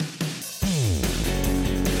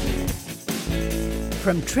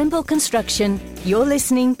From Trimble Construction, you're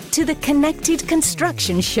listening to the Connected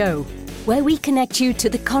Construction Show, where we connect you to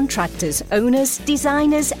the contractors, owners,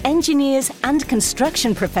 designers, engineers, and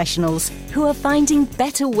construction professionals who are finding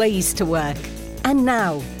better ways to work. And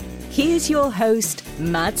now, here's your host,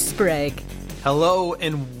 Matt Sprague. Hello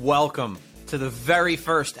and welcome to the very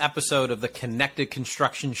first episode of the Connected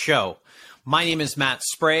Construction Show. My name is Matt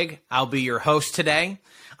Sprague. I'll be your host today.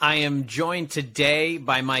 I am joined today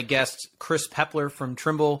by my guests, Chris Pepler from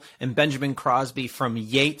Trimble and Benjamin Crosby from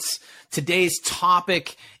Yates. Today's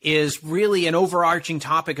topic is really an overarching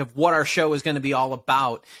topic of what our show is going to be all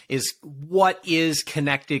about, is what is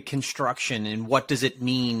connected construction and what does it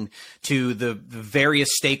mean to the various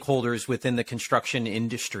stakeholders within the construction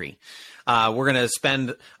industry. We're going to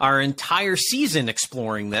spend our entire season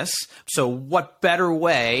exploring this. So what better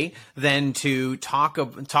way than to talk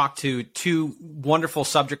to two wonderful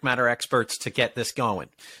subject matter experts to get this going?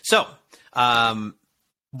 So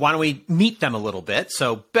why don't we meet them a little bit?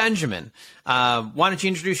 So Benjamin, why don't you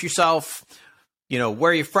introduce yourself,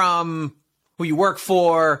 where you're from, who you work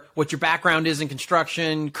for, what your background is in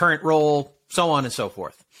construction, current role, so on and so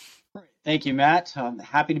forth. Thank you, Matt. I'm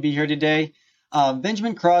happy to be here today.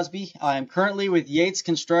 Benjamin Crosby. I'm currently with Yates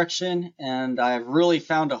Construction, and I've really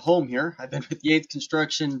found a home here. I've been with Yates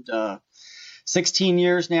Construction 16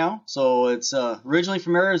 years now. So it's originally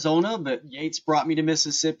from Arizona, but Yates brought me to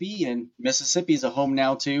Mississippi, and Mississippi is a home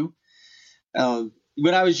now too.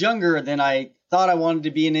 When I was younger, then I thought I wanted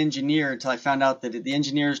to be an engineer until I found out that the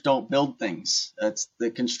engineers don't build things. That's the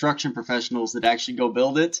construction professionals that actually go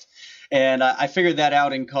build it. And I figured that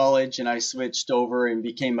out in college, and I switched over and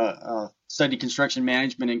became studied construction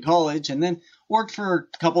management in college, and then worked for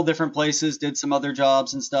a couple different places, did some other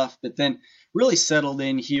jobs and stuff, but then really settled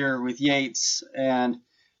in here with Yates and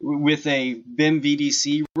with a BIM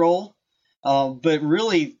VDC role. But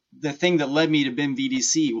really, the thing that led me to BIM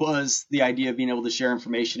VDC was the idea of being able to share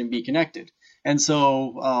information and be connected. And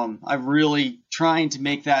so I'm really trying to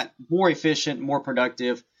make that more efficient, more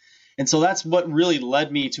productive. And so that's what really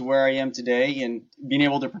led me to where I am today, and being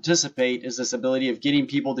able to participate is this ability of getting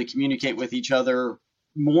people to communicate with each other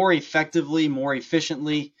more effectively, more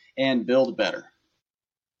efficiently, and build better.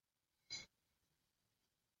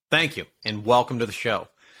 Thank you, and welcome to the show.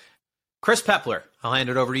 Chris Pepler, I'll hand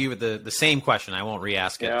it over to you with the same question. I won't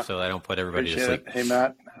re-ask it so I don't put everybody to sleep. Hey,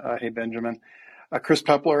 Matt. Hey, Benjamin. Chris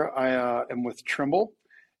Pepler. I am with Trimble.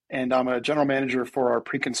 And I'm a general manager for our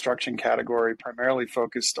pre-construction category, primarily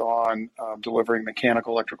focused on delivering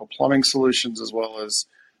mechanical, electrical, plumbing solutions, as well as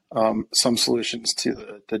some solutions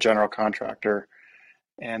to the general contractor.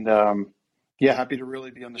 And happy to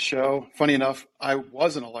really be on the show. Funny enough, I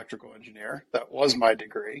was an electrical engineer. That was my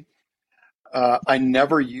degree. I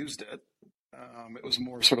never used it. It was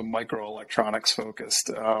more sort of microelectronics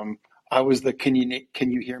focused. I was the can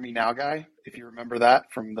you hear me now guy, if you remember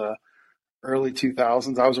that from the early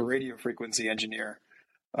 2000s. I was a radio frequency engineer,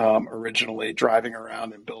 originally driving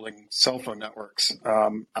around and building cell phone networks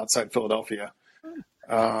outside Philadelphia.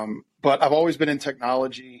 But I've always been in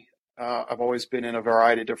technology. I've always been in a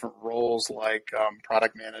variety of different roles, like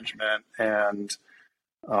product management and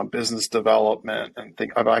business development. And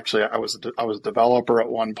I was a developer at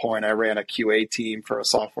one point. I ran a QA team for a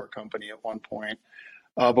software company at one point.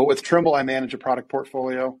 But with Trimble, I manage a product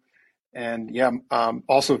portfolio. And I'm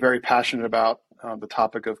also very passionate about the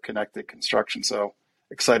topic of connected construction. So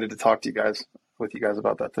excited to talk to you guys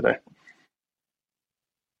about that today.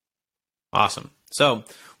 Awesome. So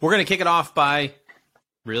we're going to kick it off by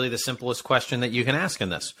really the simplest question that you can ask in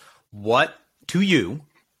this. What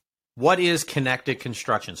is connected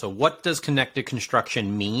construction? So what does connected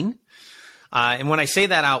construction mean? And when I say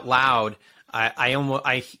that out loud,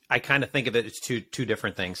 I kind of think of it as two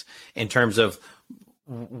different things in terms of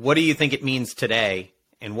what do you think it means today,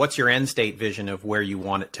 and what's your end state vision of where you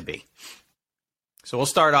want it to be? So we'll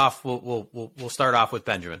start off. We'll start off with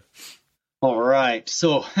Benjamin. All right.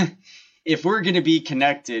 So if we're going to be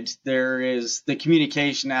connected, there is the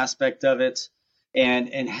communication aspect of it,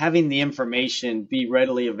 and having the information be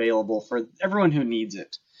readily available for everyone who needs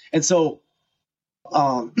it. And so,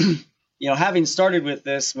 having started with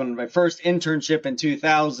this when my first internship in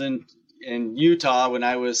 2000 in Utah, when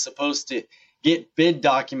I was supposed to get bid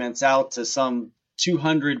documents out to some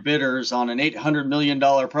 200 bidders on an $800 million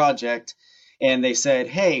project. And they said,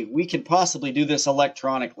 hey, we could possibly do this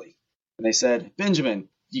electronically. And they said, Benjamin,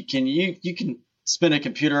 you can spin a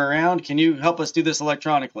computer around. Can you help us do this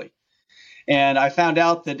electronically? And I found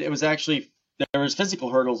out that it was actually, there was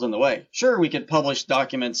physical hurdles in the way. Sure, we could publish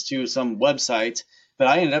documents to some website, but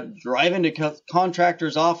I ended up driving to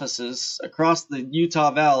contractors' offices across the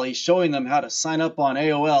Utah Valley, showing them how to sign up on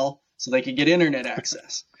AOL, so they could get internet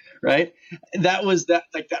access, right? That was that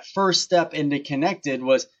first step into connected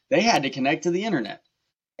was they had to connect to the internet.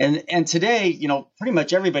 And today, pretty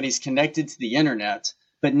much everybody's connected to the internet,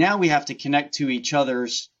 but now we have to connect to each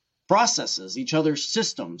other's processes, each other's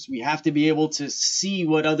systems. We have to be able to see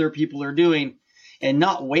what other people are doing and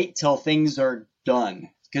not wait till things are done.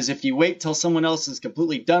 Because if you wait till someone else is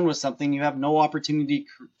completely done with something, you have no opportunity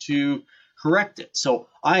to correct it. So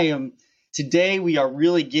today we are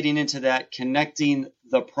really getting into that, connecting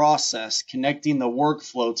the process, connecting the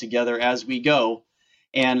workflow together as we go.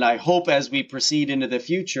 And I hope as we proceed into the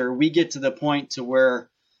future, we get to the point to where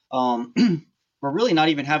we're really not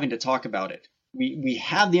even having to talk about it. We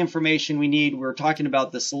have the information we need. We're talking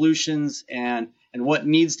about the solutions and what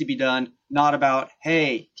needs to be done, not about,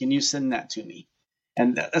 hey, can you send that to me?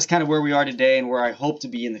 And that's kind of where we are today and where I hope to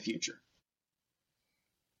be in the future.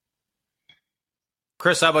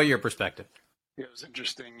 Chris, how about your perspective? It was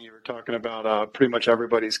interesting. You were talking about pretty much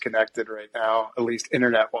everybody's connected right now, at least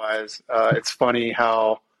internet-wise. It's funny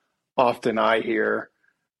how often I hear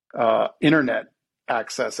internet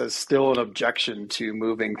access as still an objection to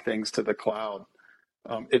moving things to the cloud.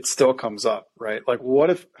 It still comes up, right? Like,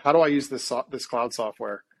 how do I use this cloud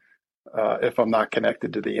software if I'm not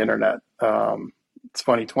connected to the internet? It's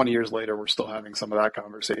funny, 20 years later, we're still having some of that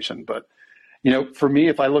conversation. But, for me,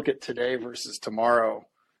 if I look at today versus tomorrow,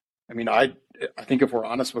 I mean, I think if we're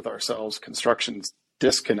honest with ourselves, construction's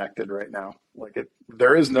disconnected right now. Like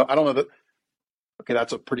there is no, I don't know that, okay,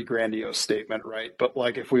 that's a pretty grandiose statement, right? But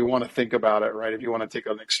like, if we want to think about it, right, if you want to take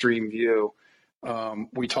an extreme view,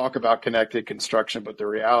 we talk about connected construction, but the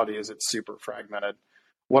reality is it's super fragmented.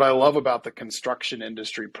 What I love about the construction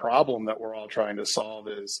industry problem that we're all trying to solve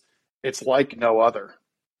is it's like no other,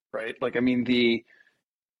 right? Like, I mean,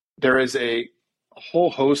 there is a whole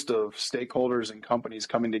host of stakeholders and companies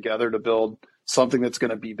coming together to build something that's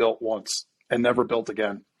going to be built once and never built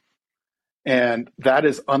again. And that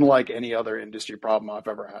is unlike any other industry problem I've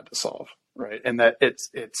ever had to solve, right? And that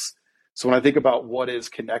so when I think about what is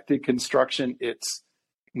connected construction, it's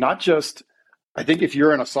not just, I think if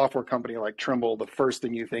you're in a software company like Trimble, the first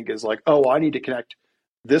thing you think is like, oh, I need to connect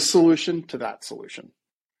this solution to that solution.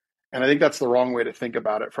 And I think that's the wrong way to think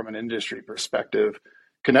about it from an industry perspective.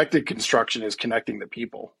 Connected construction is connecting the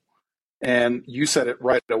people. And you said it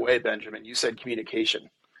right away, Benjamin. You said communication.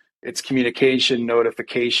 It's communication,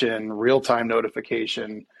 notification, real-time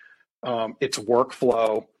notification. It's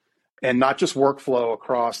workflow, and not just workflow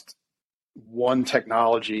across one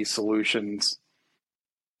technology solutions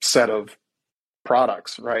set of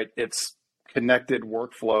products, right? It's connected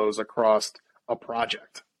workflows across a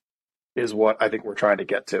project is what I think we're trying to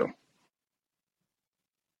get to.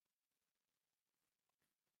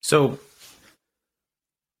 So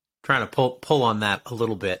trying to pull on that a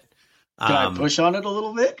little bit. Can I push on it a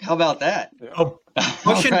little bit? How about that? Oh,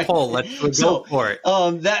 push and pull. Let's go for it.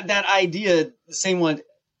 That idea, the same one,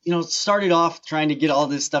 started off trying to get all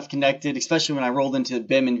this stuff connected, especially when I rolled into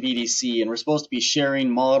BIM and VDC, and we're supposed to be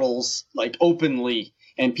sharing models like openly,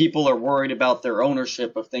 and people are worried about their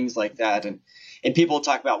ownership of things like that. And people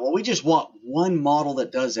talk about, well, we just want one model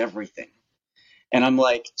that does everything. And I'm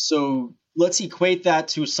like, so let's equate that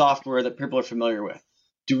to software that people are familiar with.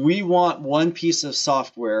 Do we want one piece of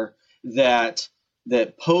software that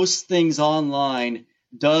posts things online,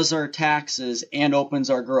 does our taxes, and opens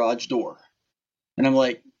our garage door? And I'm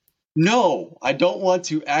like, no, I don't want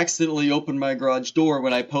to accidentally open my garage door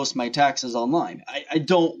when I post my taxes online. I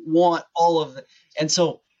don't want all of that. And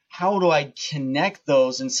so how do I connect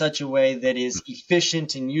those in such a way that is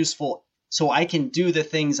efficient and useful so I can do the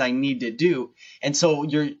things I need to do? And so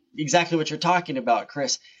you're exactly what you're talking about,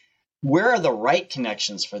 Chris. Where are the right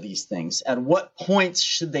connections for these things? At what points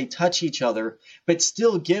should they touch each other, but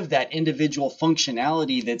still give that individual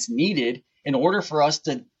functionality that's needed in order for us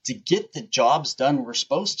to get the jobs done we're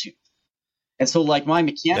supposed to? And so like my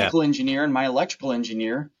mechanical engineer and my electrical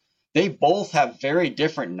engineer, they both have very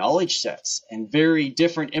different knowledge sets and very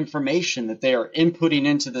different information that they are inputting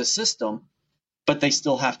into the system, but they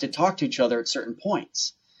still have to talk to each other at certain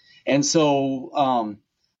points. And so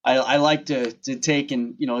I like to take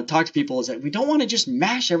and talk to people is that we don't want to just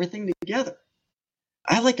mash everything together.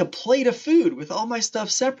 I like a plate of food with all my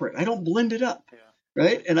stuff separate. I don't blend it up. Yeah.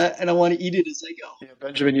 Right. And I want to eat it as I go. Yeah,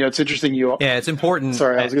 Benjamin, it's interesting. It's important.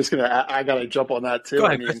 Sorry, I was just I got to jump on that too. Go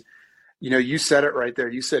ahead, I mean, you said it right there.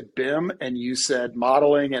 You said BIM and you said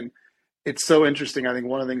modeling, and it's so interesting. I think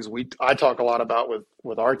one of the things I talk a lot about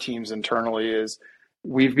with our teams internally is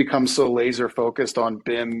we've become so laser focused on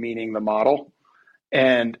BIM, meaning the model.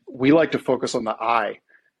 And we like to focus on the I,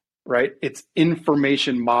 right? It's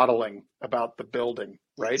information modeling about the building.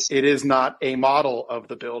 right? It is not a model of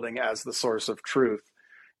the building as the source of truth.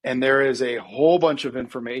 And there is a whole bunch of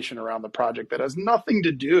information around the project that has nothing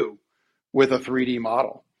to do with a 3D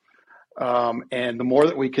model. And the more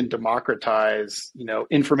that we can democratize,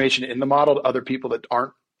 information in the model to other people that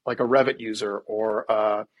aren't like a Revit user or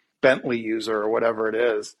a Bentley user or whatever it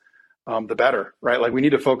is, the better, right? Like we need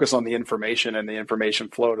to focus on the information and the information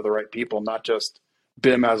flow to the right people, not just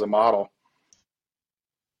BIM as a model.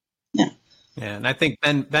 Yeah, and I think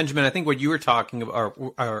Benjamin, I think what you were talking about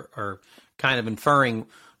or kind of inferring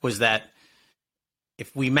was that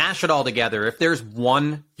if we mash it all together, if there's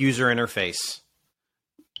one user interface,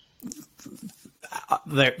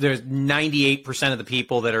 there's 98% of the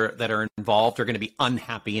people that are involved are going to be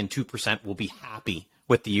unhappy, and 2% will be happy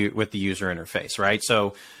with the user interface, right?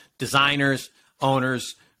 So designers,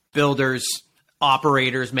 owners, builders,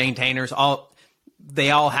 operators, maintainers,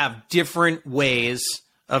 they all have different ways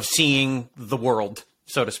of seeing the world,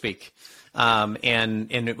 so to speak. Where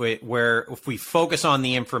if we focus on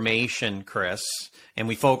the information, Chris, and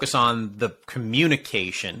we focus on the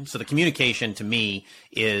communication, so the communication to me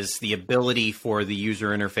is the ability for the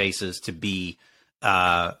user interfaces to be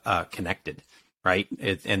connected, right?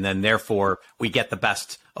 And then therefore we get the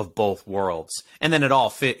best of both worlds, and then it all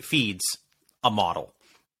feeds a model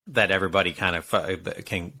that everybody kind of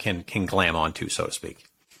can glam onto, so to speak.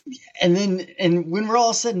 And when we're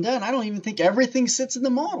all said and done, I don't even think everything sits in the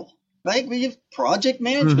model. Right? We have project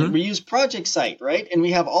management. Mm-hmm. We use Project Site, right? And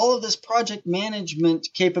we have all of this project management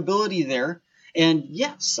capability there. And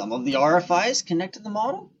yes, some of the RFIs connect to the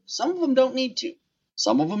model. Some of them don't need to.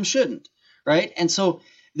 Some of them shouldn't, right? And so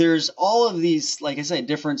there's all of these, like I said,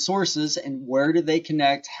 different sources, and where do they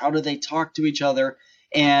connect? How do they talk to each other?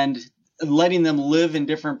 And letting them live in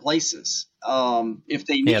different places if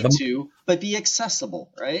they need to, but be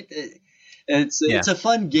accessible, right? It's a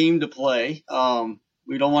fun game to play.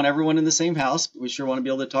 We don't want everyone in the same house, but we sure want to be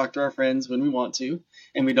able to talk to our friends when we want to.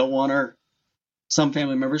 And we don't want some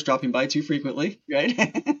family members dropping by too frequently, right?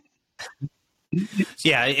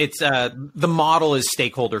 Yeah, it's the model is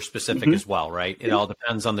stakeholder specific as well, right? It all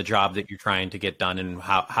depends on the job that you're trying to get done and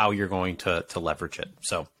how you're going to leverage it.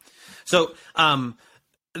 So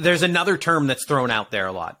there's another term that's thrown out there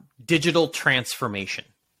a lot: digital transformation.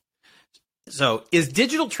 So is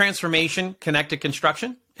digital transformation connected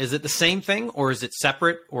construction? Is it the same thing, or is it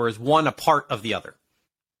separate, or is one a part of the other?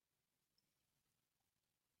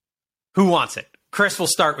 Who wants it? Chris, we'll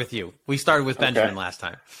start with you. We started with Benjamin last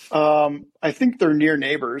time. I think they're near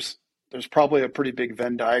neighbors. There's probably a pretty big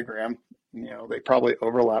Venn diagram. They probably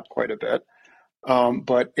overlap quite a bit.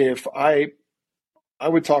 But if I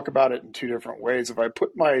would talk about it in two different ways. If I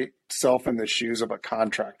put myself in the shoes of a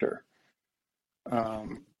contractor,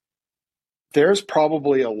 there's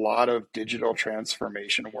probably a lot of digital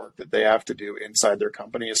transformation work that they have to do inside their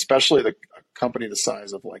company, especially a company the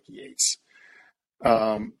size of like Yates.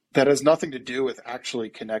 That has nothing to do with actually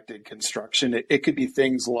connected construction. It could be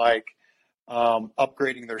things like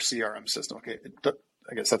upgrading their CRM system. Okay,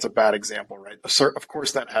 I guess that's a bad example, right? Of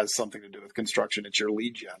course, that has something to do with construction. It's your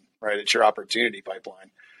lead gen, right? It's your opportunity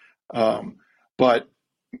pipeline. But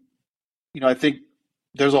I think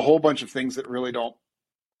there's a whole bunch of things that really don't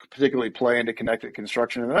particularly play into connected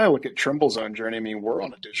construction. And then I look at Trimble's own journey. I mean, we're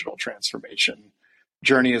on a digital transformation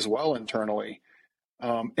journey as well internally.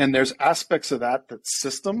 And there's aspects of that that's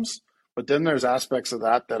systems, but then there's aspects of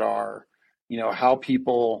that are, how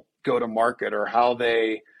people go to market or how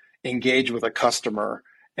they engage with a customer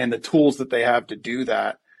and the tools that they have to do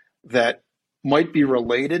that might be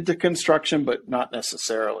related to construction, but not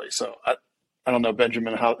necessarily. So I don't know,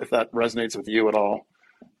 Benjamin, if that resonates with you at all,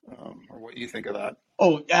 or what you think of that.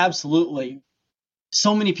 Oh, absolutely.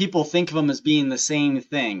 So many people think of them as being the same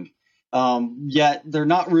thing. Yet they're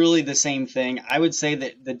not really the same thing. I would say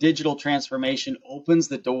that the digital transformation opens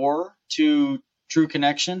the door to true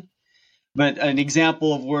connection. But an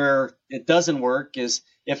example of where it doesn't work is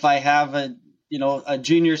if I have a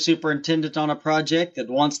junior superintendent on a project that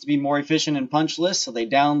wants to be more efficient in punch lists, so they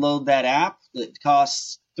download that app that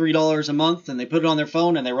costs $3 a month and they put it on their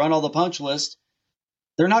phone and they run all the punch lists.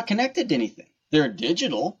 They're not connected to anything. They're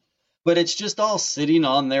digital, but it's just all sitting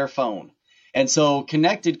on their phone. And so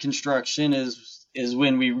connected construction is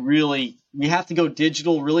when we have to go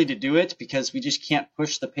digital really to do it, because we just can't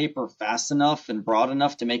push the paper fast enough and broad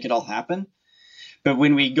enough to make it all happen. But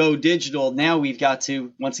when we go digital, now we've got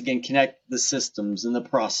to, once again, connect the systems and the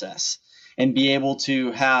process and be able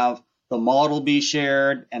to have the model be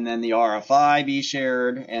shared and then the RFI be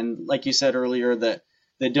shared. And like you said earlier, the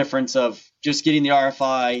difference of just getting the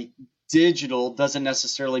RFI digital doesn't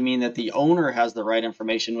necessarily mean that the owner has the right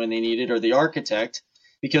information when they need it, or the architect.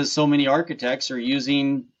 because so many architects are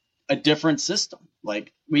using a different system.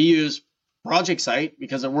 Like we use Project Site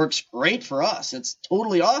because it works great for us. It's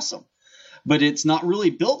totally awesome, but it's not really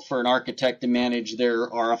built for an architect to manage their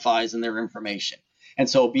RFIs and their information. And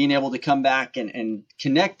so being able to come back and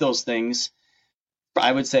connect those things,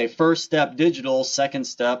 I would say first step digital, second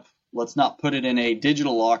step, let's not put it in a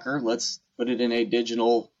digital locker. Let's put it in a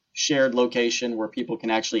digital shared location where people can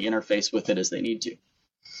actually interface with it as they need to.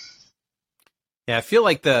 Yeah, I feel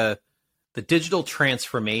like the digital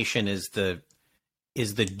transformation is the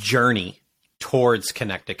journey towards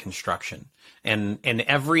connected construction, and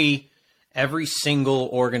every single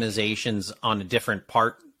organization's on a different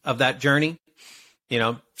part of that journey. You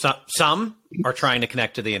know, some are trying to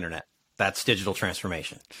connect to the internet. That's digital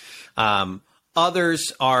transformation.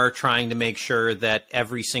 Others are trying to make sure that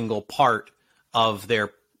every single part of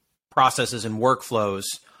their processes and workflows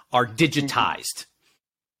are digitized,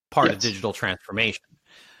 part of digital transformation.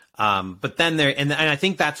 But then and I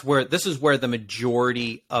think this is where the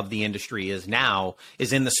majority of the industry is now,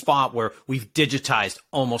 is in the spot where we've digitized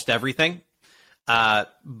almost everything,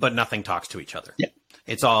 but nothing talks to each other. Yeah.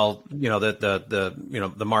 It's all,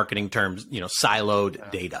 the marketing terms,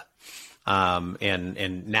 siloed data.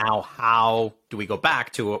 And now how do we go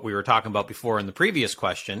back to what we were talking about before in the previous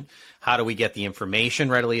question? How do we get the information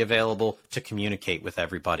readily available to communicate with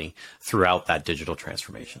everybody throughout that digital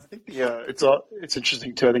transformation? I think it's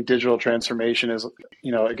interesting too. I think digital transformation is,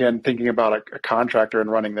 again, thinking about a contractor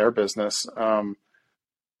and running their business.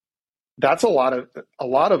 That's a lot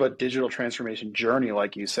of a digital transformation journey,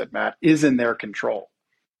 like you said, Matt, is in their control,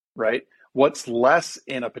 right? What's less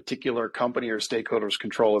in a particular company or stakeholder's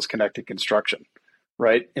control is connected construction,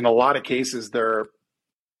 right? In a lot of cases, they're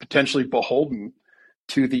potentially beholden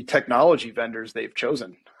to the technology vendors they've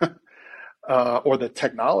chosen or the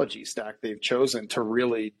technology stack they've chosen to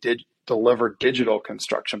really deliver digital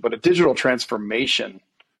construction. But a digital transformation,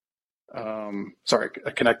 a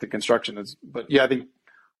connected construction is, but yeah, I think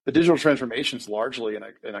the digital transformation is largely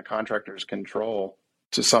in a contractor's control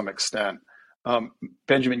to some extent.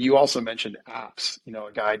 Benjamin, you also mentioned apps,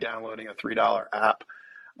 a guy downloading a $3 app.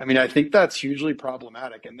 I mean, I think that's hugely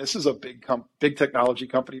problematic. And this is a big technology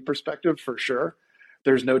company perspective for sure.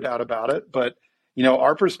 There's no doubt about it. But,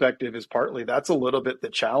 our perspective is partly that's a little bit the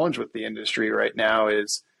challenge with the industry right now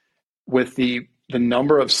is with the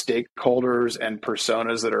number of stakeholders and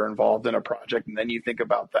personas that are involved in a project. And then you think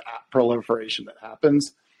about the app proliferation that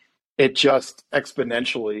happens, it just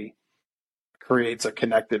exponentially creates a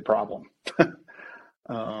connected problem.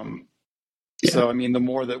 So, I mean, the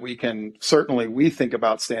more that we think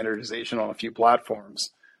about standardization on a few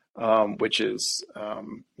platforms, which is,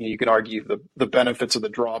 you can argue the benefits of the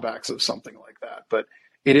drawbacks of something like that, but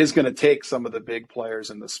it is going to take some of the big players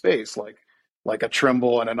in the space, like a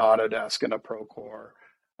Trimble and an Autodesk and a Procore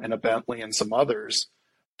and a Bentley and some others,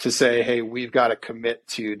 to say, hey, we've got to commit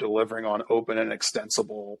to delivering on open and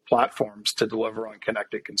extensible platforms to deliver on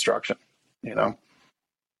connected construction,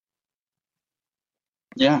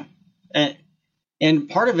 Yeah. And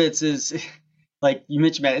part of it is, like you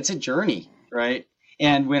mentioned, Matt, it's a journey, right?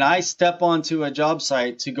 And when I step onto a job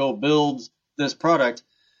site to go build this product,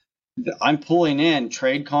 I'm pulling in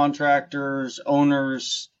trade contractors,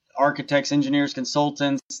 owners, architects, engineers,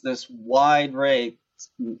 consultants, this wide array,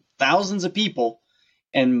 thousands of people,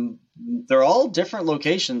 and they're all different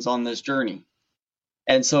locations on this journey.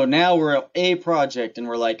 And so now we're at a project and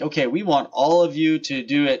we're like, okay, we want all of you to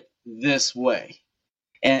do it this way.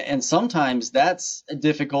 And sometimes that's a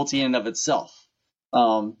difficulty in of itself,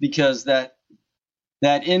 because that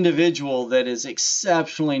individual that is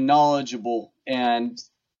exceptionally knowledgeable and,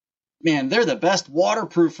 man, they're the best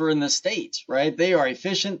waterproofer in the state, right? They are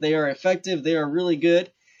efficient, they are effective, they are really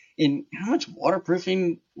good. And how much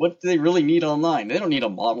waterproofing, what do they really need online? They don't need a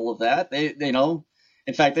model of that. They know.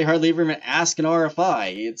 In fact, they hardly even ask an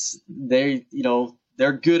RFI.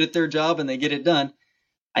 They're good at their job and they get it done.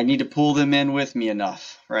 I need to pull them in with me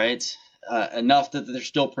enough, right? Enough that they're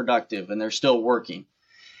still productive and they're still working.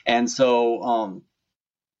 And so,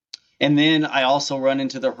 and then I also run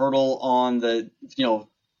into the hurdle on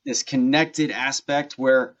this connected aspect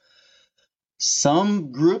where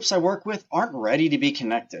some groups I work with aren't ready to be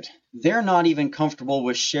connected. They're not even comfortable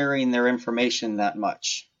with sharing their information that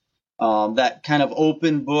much. That kind of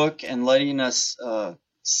open book and letting us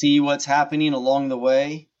see what's happening along the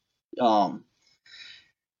way.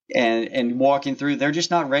 And walking through, they're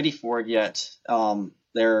just not ready for it yet.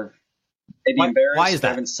 They're maybe embarrassed. Why is that? They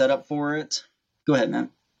haven't set up for it. Go ahead, man.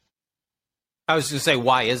 I was going to say,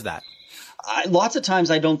 why is that? Lots of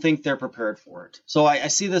times I don't think they're prepared for it. So I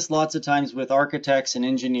see this lots of times with architects and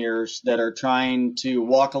engineers that are trying to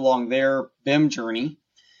walk along their BIM journey.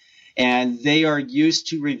 and they are used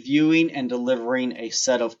to reviewing and delivering a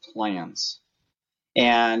set of plans.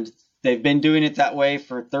 And they've been doing it that way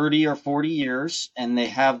for 30 or 40 years, and they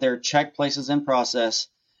have their check places in process.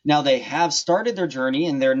 Now they have started their journey,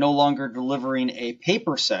 and they're no longer delivering a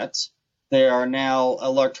paper set. They are now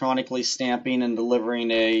electronically stamping and delivering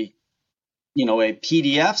a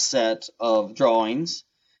PDF set of drawings.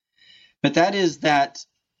 But that is that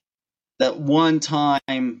one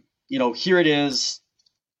time, here it is,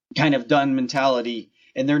 kind of done mentality,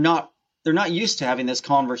 and they're not used to having this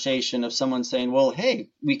conversation of someone saying, well, hey,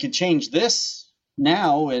 we could change this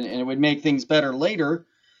now and it would make things better later.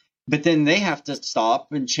 But then they have to stop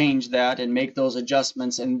and change that and make those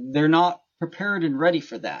adjustments, and they're not prepared and ready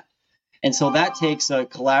for that. And so that takes a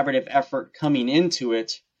collaborative effort coming into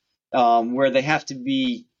it, where they have to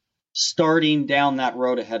be starting down that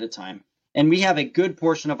road ahead of time. And we have a good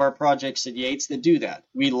portion of our projects at Yates that do that.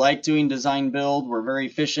 We like doing design build. We're very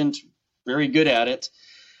efficient, very good at it.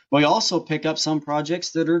 We also pick up some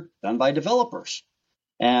projects that are done by developers.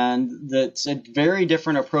 And that's a very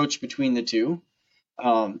different approach between the two.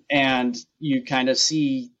 And you kind of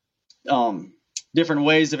see different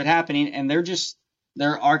ways of it happening. And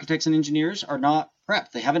their architects and engineers are not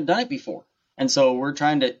prepped. They haven't done it before. And so we're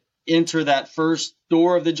trying to enter that first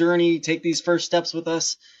door of the journey, take these first steps with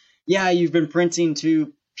us. Yeah, you've been printing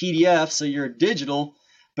to PDF, so you're digital,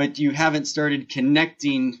 but you haven't started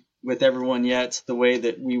connecting with everyone yet the way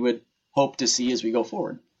that we would hope to see as we go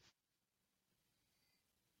forward.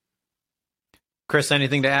 Chris,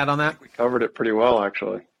 anything to add on that? We covered it pretty well,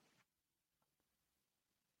 actually.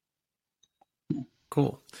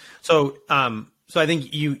 Cool. So I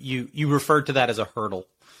think you referred to that as a hurdle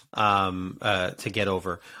to get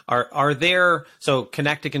over. Are there, so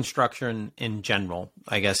connected construction in general,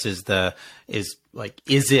 I guess is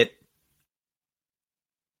it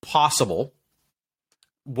possible?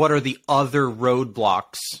 What are the other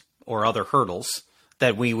roadblocks or other hurdles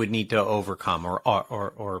that we would need to overcome,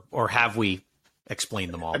 or have we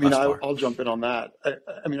explained them all? I mean, I'll jump in on that.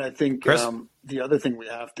 I think the other thing we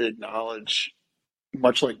have to acknowledge,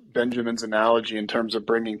 much like Benjamin's analogy in terms of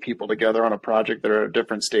bringing people together on a project that are at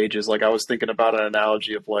different stages. Like I was thinking about an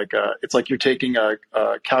analogy of it's like you're taking a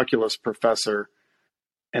calculus professor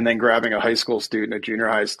and then grabbing a high school student, a junior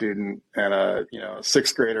high student, and a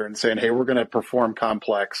sixth grader and saying, hey, we're going to perform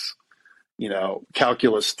complex,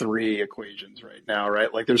 calculus 3 equations right now,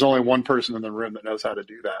 right? Like there's only one person in the room that knows how to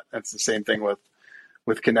do that. That's the same thing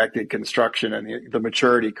with connected construction and the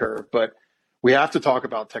maturity curve. But we have to talk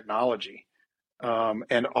about technology.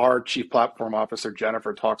 And our chief platform officer,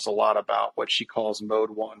 Jennifer, talks a lot about what she calls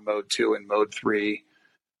mode 1, mode 2, and mode 3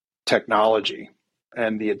 technology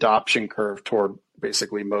and the adoption curve toward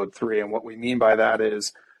basically mode 3. And what we mean by that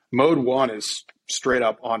is mode 1 is straight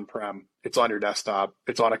up on-prem. It's on your desktop.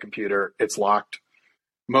 It's on a computer. It's locked.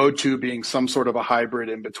 Mode 2 being some sort of a hybrid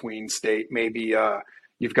in between state. Maybe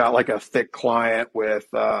you've got like a thick client with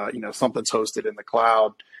something's hosted in the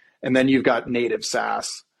cloud, and then you've got native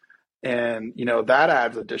SaaS. And, that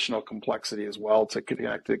adds additional complexity as well to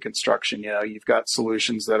connected construction. You've got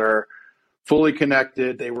solutions that are fully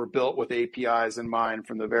connected. They were built with APIs in mind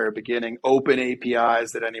from the very beginning, open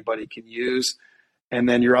APIs that anybody can use. And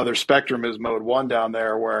then your other spectrum is mode 1 down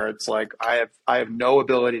there, where it's like, I have no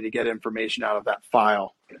ability to get information out of that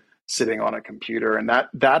file sitting on a computer. And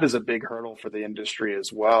that is a big hurdle for the industry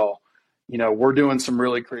as well. We're doing some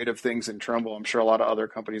really creative things in Trimble. I'm sure a lot of other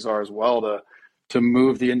companies are as well, to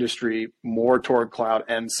move the industry more toward cloud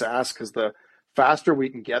and SaaS, because the faster we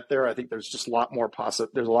can get there, I think there's just a lot more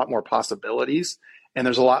possibilities, and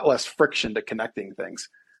there's a lot less friction to connecting things.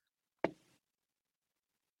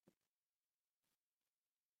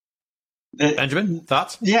 Benjamin,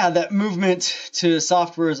 thoughts? Yeah, that movement to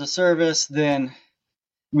software as a service, then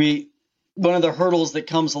one of the hurdles that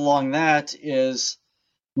comes along that is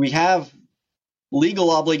we have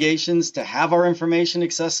legal obligations to have our information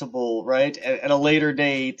accessible, right, at a later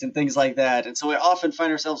date and things like that. And so we often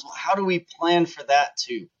find ourselves, well, how do we plan for that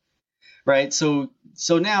too, right? So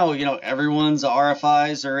now, everyone's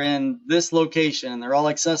RFIs are in this location and they're all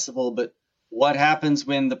accessible, but what happens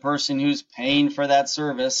when the person who's paying for that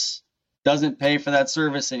service doesn't pay for that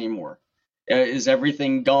service anymore? Is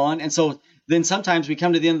everything gone? And so then sometimes we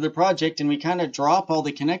come to the end of the project and we kind of drop all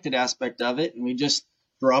the connected aspect of it, and we just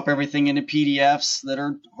drop everything into PDFs that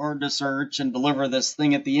are hard to search and deliver this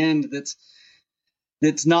thing at the end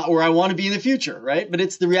that's not where I want to be in the future, right? But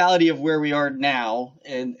it's the reality of where we are now.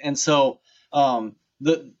 And so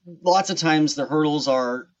lots of times the hurdles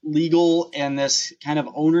are legal and this kind of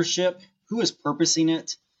ownership. Who is purposing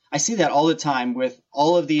it? I see that all the time with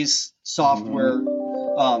all of these software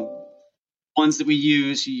ones that we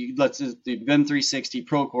use, let's do BIM 360,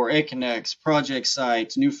 Procore, Aconex, Project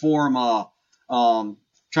Site, Newforma,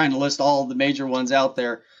 trying to list all the major ones out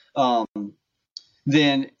there.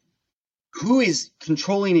 Then who is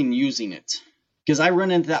controlling and using it? Because I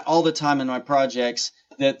run into that all the time in my projects,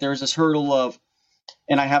 that there's this hurdle of,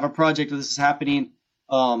 and I have a project where this is happening,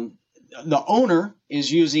 the owner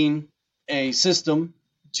is using a system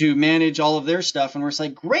to manage all of their stuff, and we're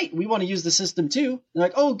like, great, we want to use the system too. They're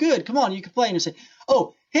like, oh, good, come on, you can play. And you say,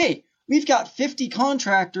 oh, hey, we've got 50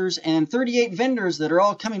 contractors and 38 vendors that are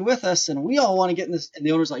all coming with us, and we all want to get in this. And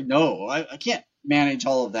the owner's like, no, I can't manage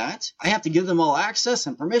all of that. I have to give them all access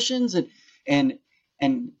and permissions, and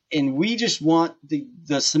we just want the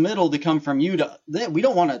submittal to come from you. We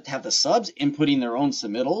don't want to have the subs inputting their own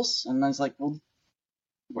submittals. And I was like, well,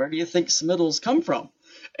 where do you think submittals come from?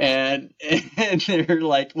 And they're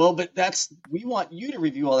like, well, but we want you to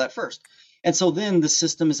review all that first. And so then the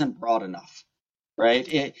system isn't broad enough,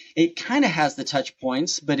 right? It kind of has the touch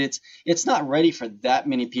points, but it's not ready for that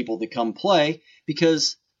many people to come play,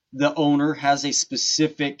 because the owner has a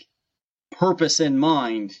specific purpose in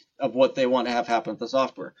mind of what they want to have happen with the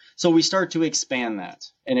software. So we start to expand that.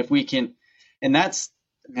 And if we can, and that's,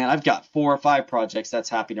 man, I've got 4 or 5 projects that's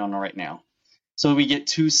happening on right now. So we get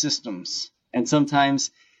 2 systems, and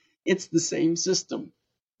sometimes it's the same system.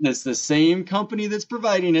 It's the same company that's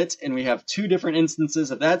providing it, and we have 2 different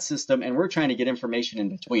instances of that system, and we're trying to get information in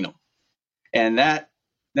between them. And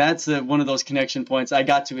that's one of those connection points. I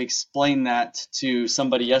got to explain that to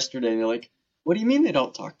somebody yesterday, and they're like, what do you mean they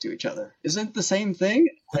don't talk to each other? Isn't it the same thing?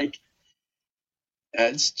 Like,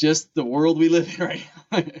 it's just the world we live in right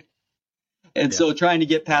now. And so trying to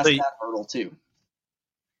get past that hurdle too.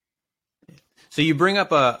 So you bring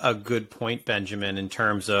up a good point, Benjamin, in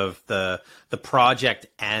terms of the project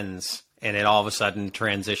ends and it all of a sudden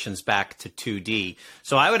transitions back to 2D.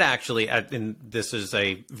 So I would actually, and this is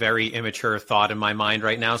a very immature thought in my mind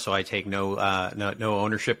right now, so I take no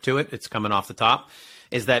ownership to it. It's coming off the top.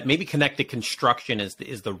 Is that maybe connected construction is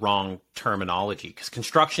the wrong terminology, because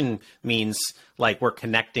construction means like we're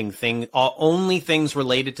connecting only things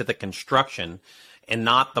related to the construction and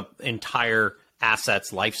not the entire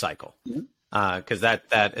asset's life cycle. Because that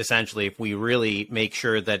essentially, if we really make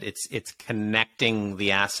sure that it's connecting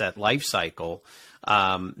the asset life cycle,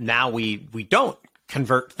 now we don't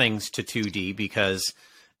convert things to 2D, because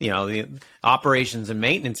the operations and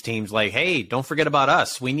maintenance teams like, hey, don't forget about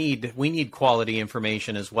us. We need quality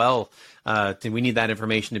information as well. We need that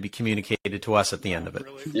information to be communicated to us at the end of it.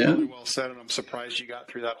 Really well said, and I'm surprised you got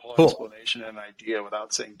through that whole explanation and idea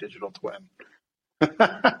without saying digital twin.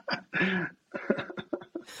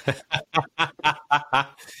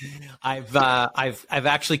 I've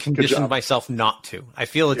actually conditioned myself not to. I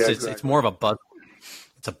feel it's more of a buzz.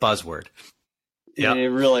 It's a buzzword. Yeah, it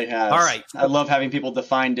really has. All right. I love having people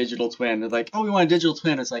define digital twin. They're like, oh, we want a digital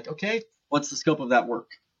twin. It's like, okay, what's the scope of that work?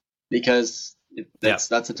 Because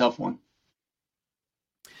that's a tough one.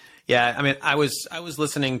 Yeah, I mean, I was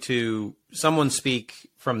listening to someone speak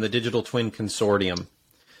from the Digital Twin Consortium,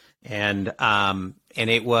 and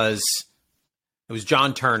it was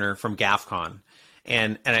John Turner from GAFCON.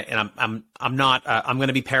 And I'm going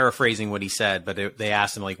to be paraphrasing what he said, but they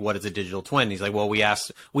asked him, like, what is a digital twin? He's like, well, we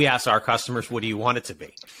asked our customers, what do you want it to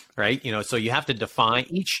be? Right. So you have to define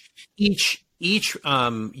each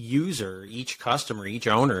user, each customer, each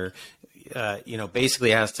owner,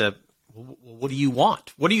 basically has to, what do you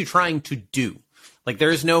want? What are you trying to do? Like,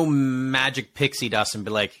 there's no magic pixie dust and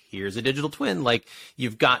be like, here's a digital twin. Like,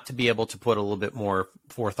 you've got to be able to put a little bit more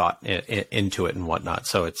forethought into it and whatnot.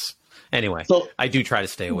 So anyway, so I do try to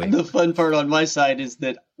stay away. The fun part on my side is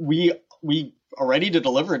that we are ready to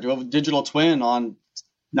deliver to a digital twin on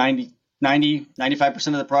 95%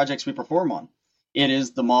 of the projects we perform on. It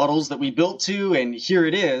is the models that we built to, and here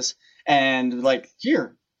it is. And like,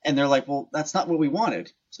 here. And they're like, well, that's not what we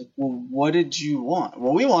wanted. It's like, well, what did you want?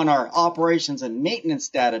 Well, we want our operations and maintenance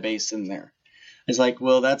database in there. It's like,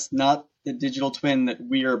 well, that's not the digital twin that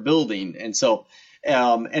we are building. And so,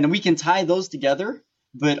 and we can tie those together.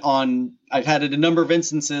 But I've had a number of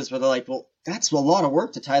instances where they're like, well, that's a lot of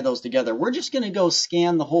work to tie those together. We're just going to go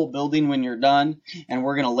scan the whole building when you're done, and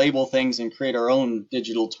we're going to label things and create our own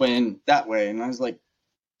digital twin that way. And I was like,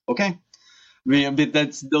 okay. But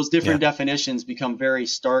those different definitions become very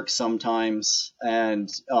stark sometimes, and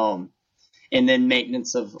then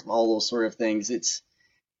maintenance of all those sort of things.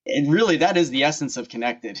 And really that is the essence of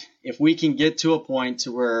connected. If we can get to a point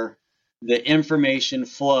to where the information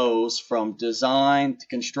flows from design to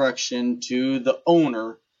construction to the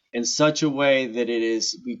owner in such a way that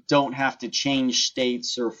we don't have to change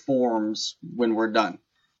states or forms when we're done.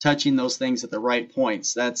 Touching those things at the right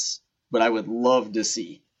points, that's what I would love to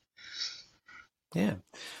see. Yeah.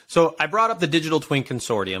 So I brought up the Digital Twin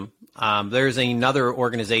Consortium. There's another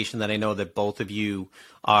organization that I know that both of you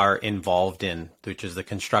are involved in, which is the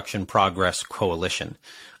Construction Progress Coalition.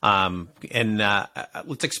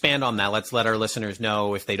 Let's expand on that. Let's let our listeners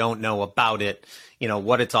know, if they don't know about it,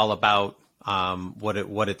 what it's all about,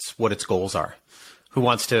 what its goals are. Who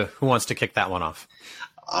wants to kick that one off?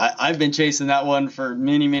 I've been chasing that one for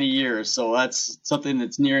many, many years, so that's something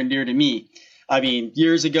that's near and dear to me. I mean,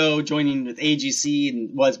 years ago, joining with AGC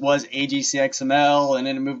and was AGC XML, and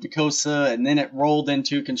then it moved to COSA, and then it rolled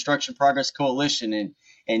into Construction Progress Coalition.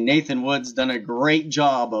 And Nathan Wood's done a great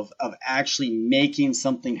job of actually making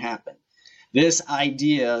something happen. This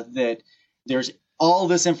idea that there's all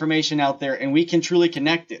this information out there and we can truly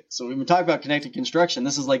connect it. So when we talk about connected construction,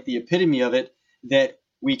 this is like the epitome of it, that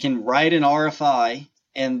we can write an RFI.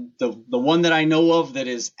 And the one that I know of that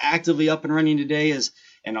is actively up and running today is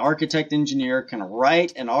an architect engineer can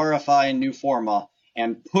write an RFI in new forma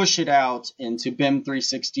and push it out into BIM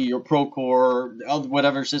 360 or Procore, or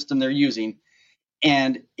whatever system they're using.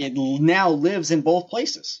 And it now lives in both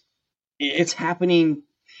places. It's happening,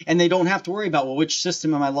 and they don't have to worry about, well, which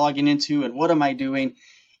system am I logging into and what am I doing?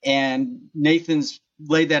 And Nathan's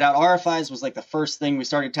laid that out. RFIs was like the first thing we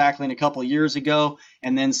started tackling a couple of years ago,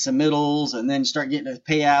 and then submittals, and then start getting to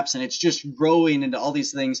pay apps, and it's just growing into all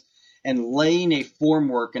these things and laying a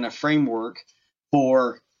formwork and a framework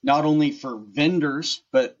for not only for vendors,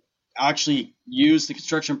 but actually use the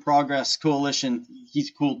Construction Progress Coalition. He's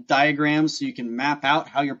cool diagrams so you can map out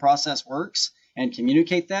how your process works and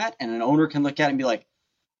communicate that. And an owner can look at it and be like,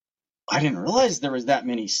 I didn't realize there was that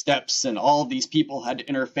many steps and all these people had to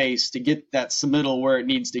interface to get that submittal where it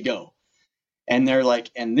needs to go. And they're like,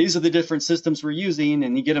 and these are the different systems we're using,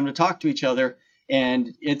 and you get them to talk to each other.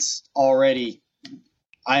 And it's already,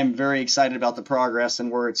 I'm very excited about the progress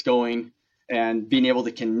and where it's going and being able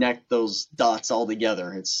to connect those dots all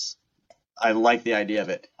together. I like the idea of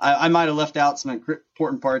it. I might have left out some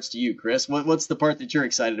important parts to you, Chris. What's the part that you're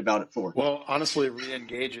excited about it for? Well, honestly,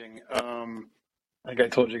 re-engaging. I think I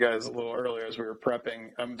told you guys a little earlier as we were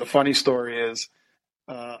prepping. The funny story is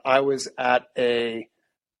I was at a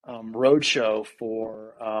roadshow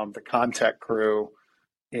for the Contact crew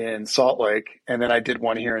in Salt Lake, and then I did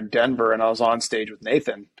one here in Denver, and I was on stage with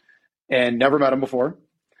Nathan and never met him before.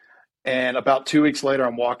 And about 2 weeks later,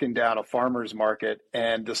 I'm walking down a farmer's market,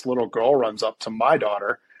 and this little girl runs up to my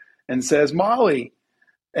daughter and says, Molly.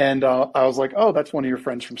 And I was like, oh, that's one of your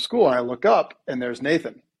friends from school. And I look up, and there's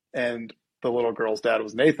Nathan. And the little girl's dad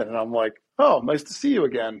was Nathan. And I'm like, oh, nice to see you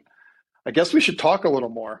again. I guess we should talk a little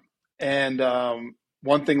more. And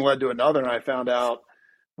one thing led to another, and I found out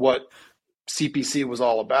what CPC was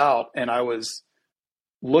all about. And I was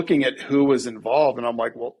looking at who was involved, and I'm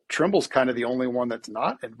like, well, Trimble's kind of the only one that's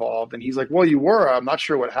not involved. And he's like, well, you were. I'm not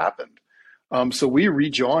sure what happened. So we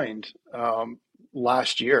rejoined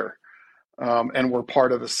last year, and we're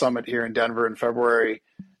part of the summit here in Denver in February.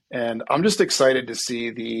 And I'm just excited to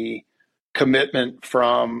see the commitment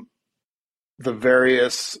from the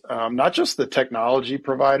various, not just the technology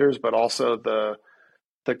providers, but also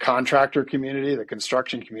the contractor community, the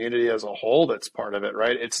construction community as a whole that's part of it,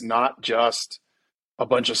 right? It's not just a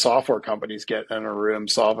bunch of software companies getting in a room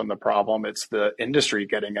solving the problem. It's the industry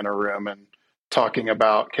getting in a room and talking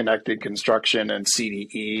about connected construction and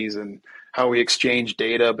CDEs and how we exchange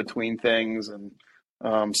data between things. And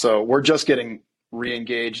so we're just getting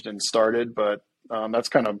re-engaged and started, but that's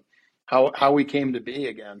kind of how we came to be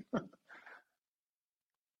again.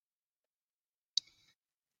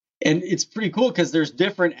 And it's pretty cool because there's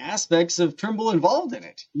different aspects of Trimble involved in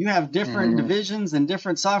it. You have different divisions and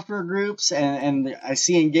different software groups, and I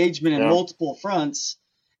see engagement in multiple fronts,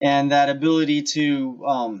 and that ability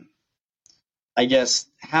to, I guess,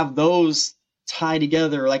 have those tie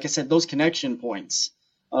together. Like I said, those connection points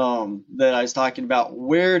that I was talking about.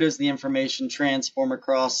 Where does the information transform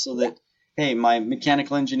across so that, hey, my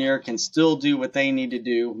mechanical engineer can still do what they need to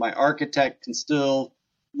do. My architect can still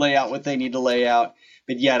lay out what they need to lay out,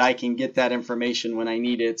 but yet I can get that information when I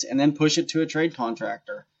need it and then push it to a trade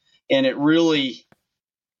contractor. And it really,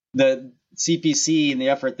 the CPC and the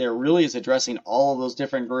effort there really is addressing all of those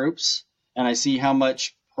different groups. And I see how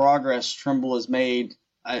much progress Trimble has made.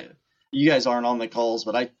 You guys aren't on the calls,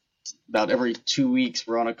 but about every 2 weeks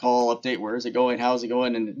we're on a call update. Where is it going? How is it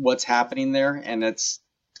going? And what's happening there? And it's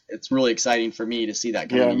really exciting for me to see that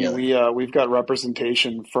coming together. We've got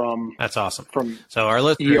representation from that's awesome. From so our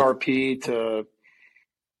listeners, ERP to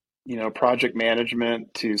project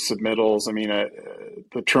management to submittals. I mean,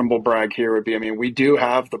 the Trimble brag here would be, we do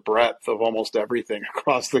have the breadth of almost everything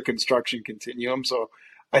across the construction continuum. So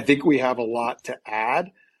I think we have a lot to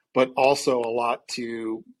add, but also a lot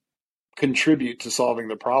to contribute to solving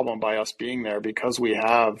the problem by us being there, because we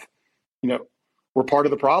have, we're part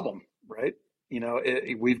of the problem, right?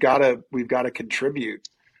 We've got to contribute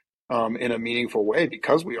in a meaningful way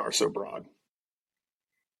because we are so broad.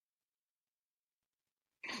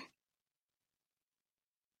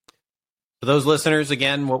 For those listeners,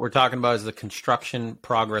 again, what we're talking about is the Construction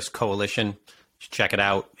Progress Coalition. Check it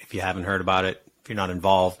out if you haven't heard about it. If you're not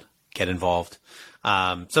involved, get involved.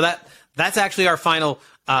 So that's actually our final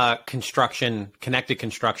connected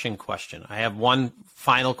construction question. I have one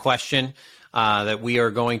final question that we are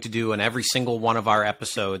going to do in every single one of our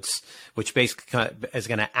episodes, which basically is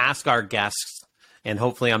going to ask our guests, and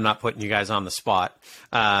hopefully I'm not putting you guys on the spot,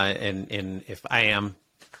 and if I am,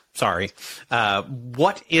 sorry.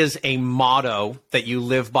 What is a motto that you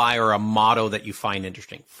live by, or a motto that you find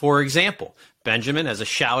interesting? For example, Benjamin, as a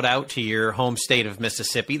shout out to your home state of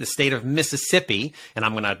Mississippi, the state of Mississippi, and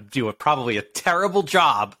I'm going to do probably a terrible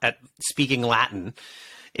job at speaking Latin,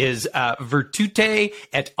 is virtute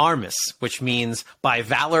et armis, which means by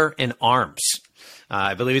valor and arms.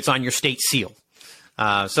 I believe it's on your state seal.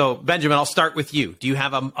 So, Benjamin, I'll start with you. Do you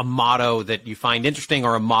have a motto that you find interesting,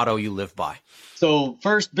 or a motto you live by? So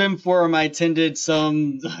first BIM forum I attended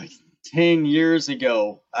some 10 years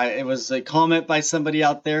ago. It was a comment by somebody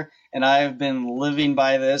out there, and I have been living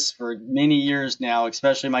by this for many years now,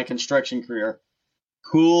 especially my construction career.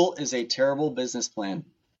 Cool is a terrible business plan.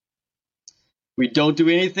 We don't do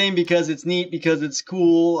anything because it's neat, because it's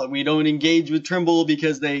cool. We don't engage with Trimble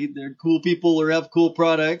because they're cool people or have cool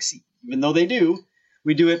products, even though they do.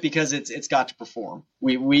 We do it because it's got to perform.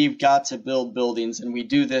 We've got to build buildings, and we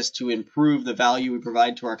do this to improve the value we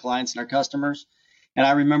provide to our clients and our customers. And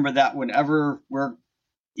I remember that whenever we're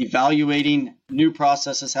evaluating new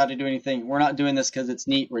processes, how to do anything, we're not doing this because it's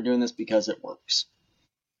neat. We're doing this because it works.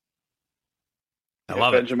 I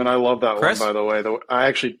love Benjamin, I love that Chris? one, by the way.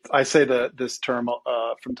 I say this term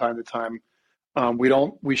from time to time.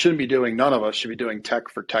 None of us should be doing tech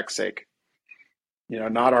for tech's sake.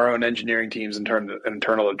 Not our own engineering teams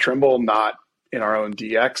internal to Trimble, not in our own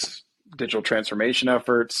DX, digital transformation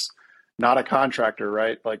efforts, not a contractor,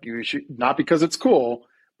 right? Like, you should, not because it's cool,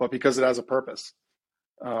 but because it has a purpose.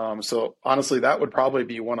 So honestly, that would probably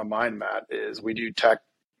be one of mine, Matt, is we do tech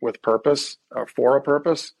with purpose, or for a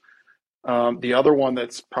purpose. The other one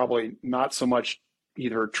that's probably not so much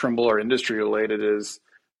either Trimble or industry related is,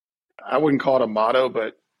 I wouldn't call it a motto,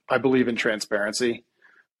 but I believe in transparency.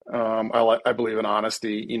 I believe in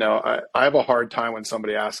honesty. I have a hard time when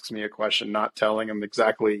somebody asks me a question, not telling them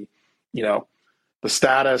exactly, the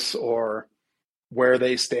status or where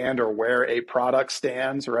they stand or where a product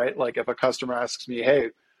stands, right? Like, if a customer asks me, hey,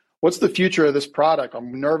 what's the future of this product?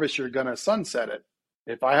 I'm nervous you're going to sunset it.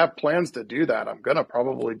 If I have plans to do that, I'm going to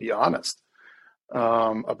probably be honest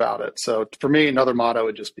about it. So for me, another motto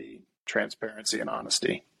would just be transparency and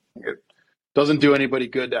honesty. It doesn't do anybody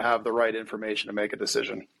good to have the right information to make a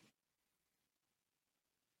decision.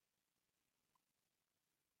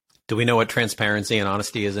 Do we know what transparency and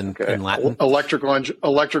honesty is in Latin? Electrical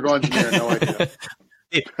engineer, no idea.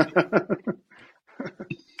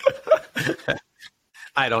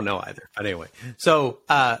 I don't know either. But anyway, so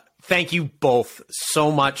thank you both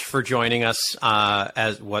so much for joining us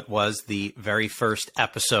as what was the very first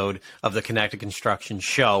episode of the Connected Construction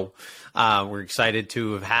Show. We're excited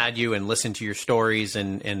to have had you and listen to your stories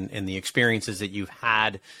and the experiences that you've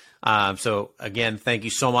had. So again, thank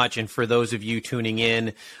you so much. And for those of you tuning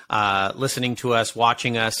in, listening to us,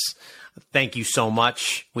 watching us, thank you so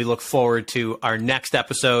much. We look forward to our next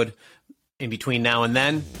episode. In between now and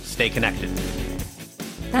then, stay connected.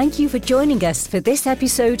 Thank you for joining us for this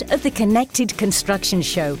episode of the Connected Construction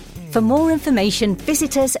Show. For more information,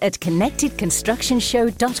 visit us at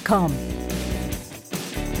connectedconstructionshow.com.